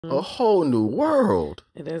a whole new world.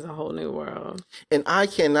 It is a whole new world. And I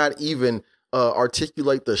cannot even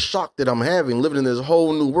articulate the shock that I'm having living in this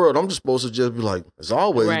whole new world. I'm just supposed to just be like, it's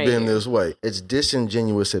always been this way. It's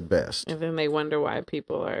disingenuous at best. And then they wonder why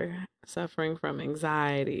people are suffering from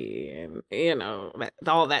anxiety and, you know,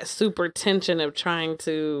 all that super tension of trying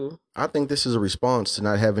to... I think this is a response to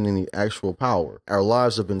not having any actual power. Our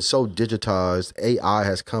lives have been so digitized. AI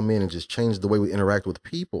has come in and just changed the way we interact with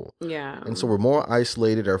people. Yeah. And so we're more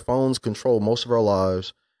isolated. Our phones control most of our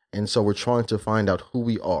lives. And so we're trying to find out who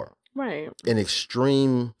we are. Right. And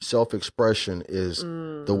extreme self-expression is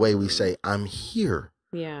the way we say, I'm here.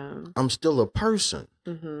 Yeah. I'm still a person.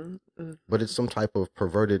 Mm-hmm. Mm-hmm. But it's some type of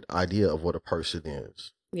perverted idea of what a person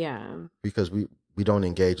is. Yeah. Because we don't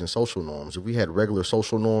engage in social norms. If we had regular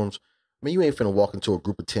social norms, I mean, you ain't finna walk into a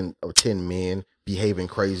group of 10 men behaving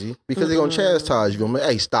crazy because they're going to chastise you. Gonna be,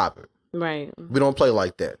 hey, stop it. Right. We don't play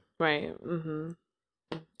like that. Right. Mm-hmm.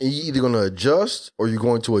 And you're either going to adjust or you're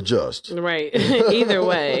going to adjust. Right. Either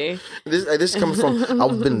way. This is coming from,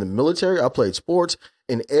 I've been in the military. I played sports.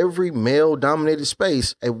 In every male-dominated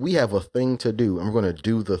space, and we have a thing to do, and we're going to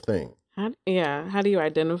do the thing. How do you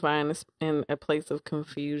identify in a place of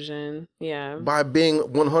confusion? Yeah. By being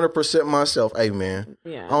 100% myself. Hey, man.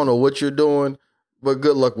 Yeah. I don't know what you're doing, but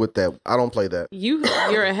good luck with that. I don't play that.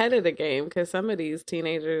 You're ahead of the game because some of these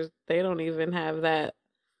teenagers, they don't even have that.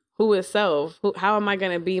 Who is self? How am I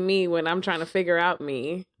going to be me when I'm trying to figure out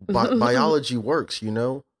me? Biology works, you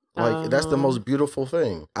know? Like, that's the most beautiful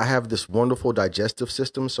thing. I have this wonderful digestive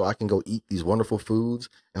system, so I can go eat these wonderful foods.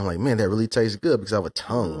 And I'm like, man, that really tastes good because I have a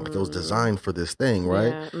tongue. Like, it was designed for this thing, right?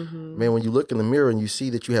 Yeah, mm-hmm. Man, when you look in the mirror and you see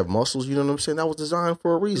that you have muscles, you know what I'm saying? That was designed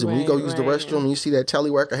for a reason. When you go use the restroom and you see that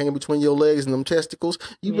tallywhacker hanging between your legs and them testicles,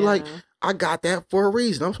 you be like, I got that for a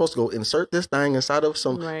reason. I'm supposed to go insert this thing inside of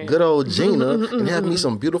some good old Gina and have me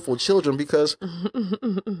some beautiful children because...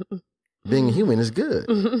 being human is good.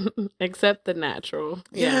 Accept the natural.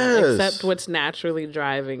 Yes. Yeah. Accept what's naturally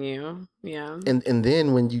driving you. Yeah. And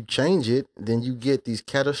then when you change it, then you get these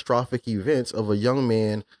catastrophic events of a young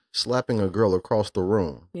man slapping a girl across the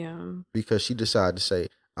room. Yeah. Because she decided to say,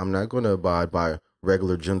 I'm not going to abide by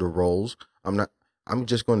regular gender roles. I'm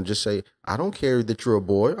just going to just say, I don't care that you're a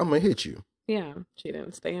boy. I'm going to hit you. Yeah. She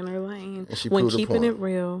didn't stay in her lane. And she when keeping it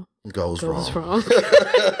real goes wrong.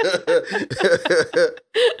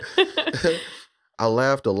 I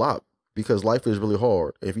laughed a lot because life is really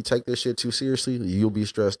hard. If you take this shit too seriously, you'll be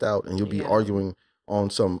stressed out and you'll be arguing on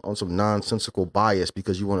some nonsensical bias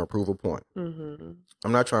because you want to prove a point. Mm-hmm.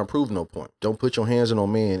 I'm not trying to prove no point. Don't put your hands on no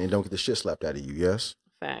man and don't get the shit slapped out of you. Yes.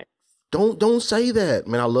 Facts. Don't say that,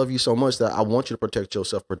 man. I love you so much that I want you to protect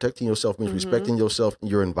yourself. Protecting yourself means respecting yourself,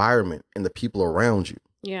 your environment, and the people around you.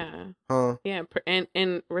 Yeah. Huh? Yeah.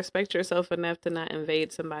 And respect yourself enough to not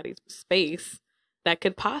invade somebody's space that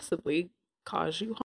could possibly cause you harm.